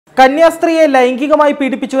കന്യാസ്ത്രീയെ ലൈംഗികമായി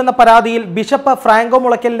പീഡിപ്പിച്ചുവെന്ന പരാതിയിൽ ബിഷപ്പ് ഫ്രാങ്കോ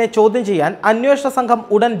മുളക്കലിനെ ചോദ്യം ചെയ്യാൻ അന്വേഷണ സംഘം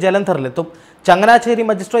ഉടൻ ജലന്ധറിലെത്തും. ചങ്ങനാശ്ശേരി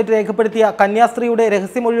മജിസ്ട്രേറ്റ് രേഖപ്പെടുത്തിയ കന്യാസ്ത്രീയുടെ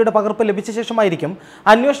രഹസ്യമൊഴിയുടെ പകർപ്പ് ലഭിച്ച ശേഷമായിരിക്കും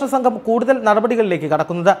അന്വേഷണ സംഘം കൂടുതൽ നടപടികളിലേക്ക്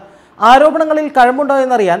കടക്കുന്നത്. ആരോപണങ്ങളിൽ കഴമ്പുണ്ടോ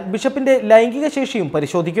എന്നറിയാൻ ബിഷപ്പിന്റെ ലൈംഗിക ശേഷിയും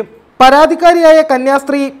പരിശോധിക്കും. പരാതിക്കാരിയായ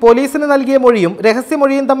കന്യാസ്ത്രീ പോലീസിന് നൽകിയ മൊഴിയും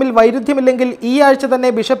രഹസ്യമൊഴിയും തമ്മിൽ വൈരുദ്ധ്യമില്ലെങ്കിൽ ഈ ആഴ്ച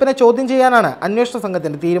തന്നെ ബിഷപ്പിനെ ചോദ്യം ചെയ്യാനാണ് അന്വേഷണ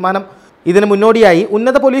സംഘത്തിന്റെ തീരുമാനം. ഇതിന് മുന്നോടിയായി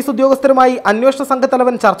ഉന്നത പോലീസ് ഉദ്യോഗസ്ഥരുമായി അന്വേഷണ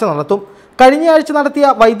സംഘത്തലവൻ ചർച്ച നടത്തും. കഴിഞ്ഞയാഴ്ച നടത്തിയ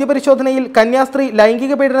വൈദ്യപരിശോധനയിൽ കന്യാസ്ത്രീ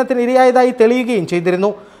ലൈംഗിക പീഡനത്തിന് ഇരയായതായി തെളിയുകയും ചെയ്തിരുന്നു.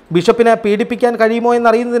 ബിഷപ്പിന് പീഡിപ്പിക്കാൻ കഴിയുമോ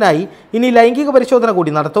എന്നറിയുന്നതിനായി ഇനി ലൈംഗിക പരിശോധന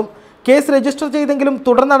കൂടി നടത്തും. കേസ് രജിസ്റ്റർ ചെയ്തെങ്കിലും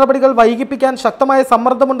തുടർ നടപടികൾ വൈകിപ്പിക്കാൻ ശക്തമായ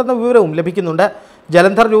സമ്മർദ്ദമുണ്ടെന്ന വിവരവും ലഭിക്കുന്നുണ്ട്.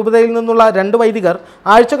 ജലന്ധർ രൂപതയിൽ നിന്നുള്ള 2 വൈദികർ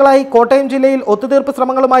ആഴ്ചകളായി കോട്ടയം ജില്ലയിൽ ഒത്തുതീർപ്പ്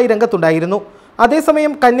ശ്രമങ്ങളുമായി രംഗത്തുണ്ടായിരുന്നു.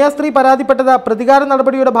 അതേസമയം കന്യാസ്ത്രീ പരാതിപ്പെട്ടത് പ്രതികാര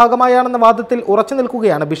നടപടിയുടെ ഭാഗമായാണെന്ന വാദത്തിൽ ഉറച്ചു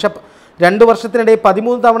നിൽക്കുകയാണ് ബിഷപ്പ്. 2 വർഷത്തിനിടെ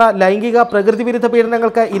 13 തവണ ലൈംഗിക പ്രകൃതിവിരുദ്ധ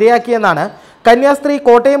പീഡനങ്ങൾക്ക് ഇരയാക്കിയെന്നാണ് കന്യാസ്ത്രീ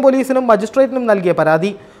കോട്ടയം പോലീസിനും മജിസ്ട്രേറ്റിനും നൽകിയ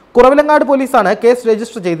പരാതി. കുറവിലങ്ങാട് പോലീസാണ് കേസ്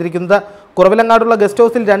രജിസ്റ്റർ ചെയ്തിരിക്കുന്നത്. കുറവിലങ്ങാടുള്ള ഗസ്റ്റ്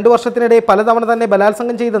ഹൗസിൽ 2 വർഷത്തിനിടെ പലതവണ തന്നെ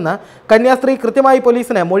ബലാത്സംഗം ചെയ്തെന്ന് കന്യാസ്ത്രീ കൃത്യമായി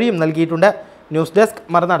പോലീസിന് മൊഴിയും നൽകിയിട്ടുണ്ട്. ന്യൂസ് ഡെസ്ക്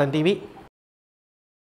മറുനാടൻ TV.